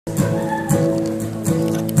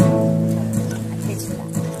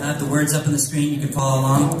words up on the screen, you can follow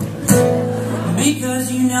along.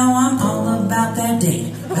 Because you know I'm all about that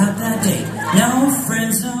date, no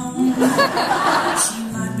friend zone. She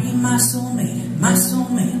might be my soulmate,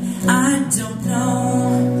 I don't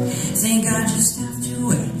know. Think I just have to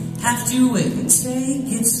wait,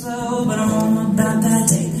 take it slow. But I'm all about that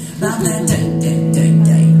date, date.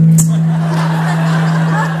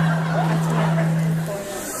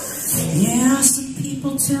 Yeah, some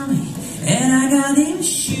people tell me, and I got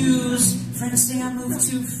issues. Friends say I move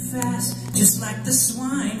too fast, just like the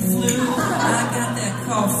swine flu. I got that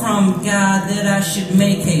call from God that I should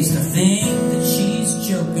make haste. I think that she's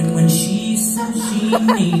joking when she says she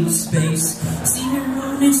needs space. See her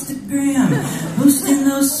on Instagram, posting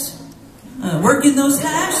those, working those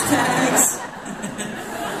hashtags.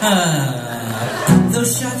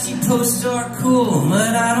 Those shots you post are cool,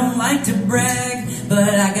 but I don't like to brag.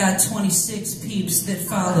 But I got 26 peeps that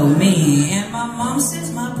follow me, and my mom says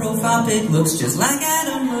my profile pic looks just like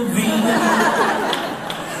Adam Levine.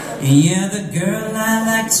 And yeah, the girl I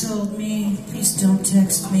like told me, please don't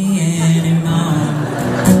text me anymore.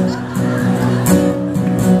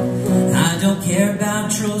 I don't care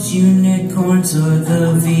about trolls, unicorns, or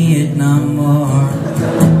the Vietnam War.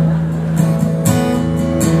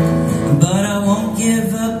 But I won't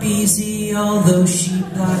give up easy, although she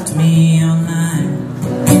blocked me online.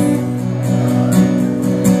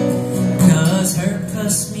 'Cause her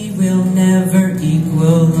plus me will never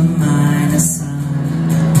equal a minus sign.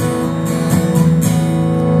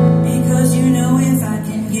 Because you know if I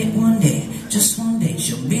can get one day, just one day,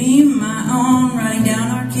 she'll be my own. Writing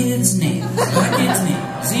down our kids' names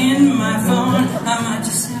in my phone. I might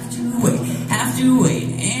just have to wait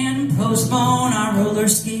and postpone our roller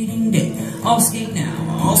skating day. All skate now,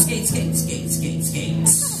 all skate.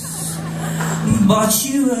 Bought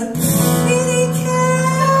you a kitty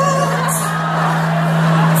cat,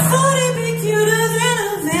 thought it'd be cuter than a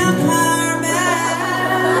vampire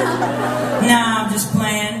bat. Nah, I'm just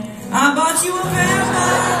playing, I bought you a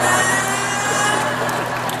vampire bat.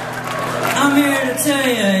 I'm here to tell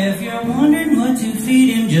you, if you're wondering what to feed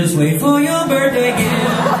him, just wait for your birthday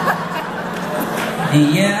gift. And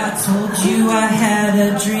yeah, I told you I had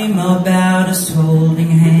a dream about us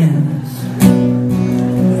holding hands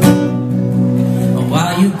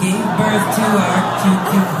while you gave birth to our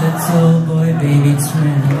cute little boy baby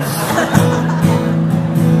twins.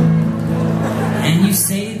 And you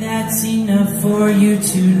say that's enough for you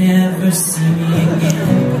to never see me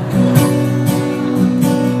again.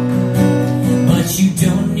 But you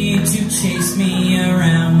don't need to chase me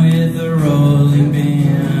around with a rolling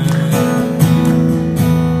band.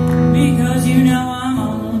 Because you know I'm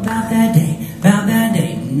all about that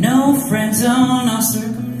day, no friend zone. I'll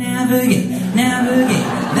circumnavigate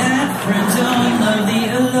that friend zone. Love the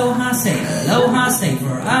aloha say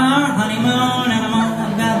for our honeymoon. And I'm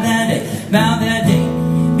all about that day,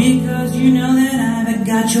 because you know that I've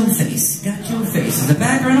got your face in the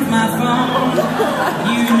background of my phone.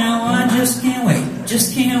 You know I just can't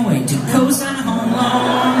wait to co-sign home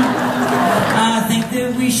loan. I think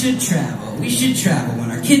that we should travel when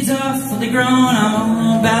our kids are fully grown. I'm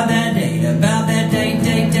all about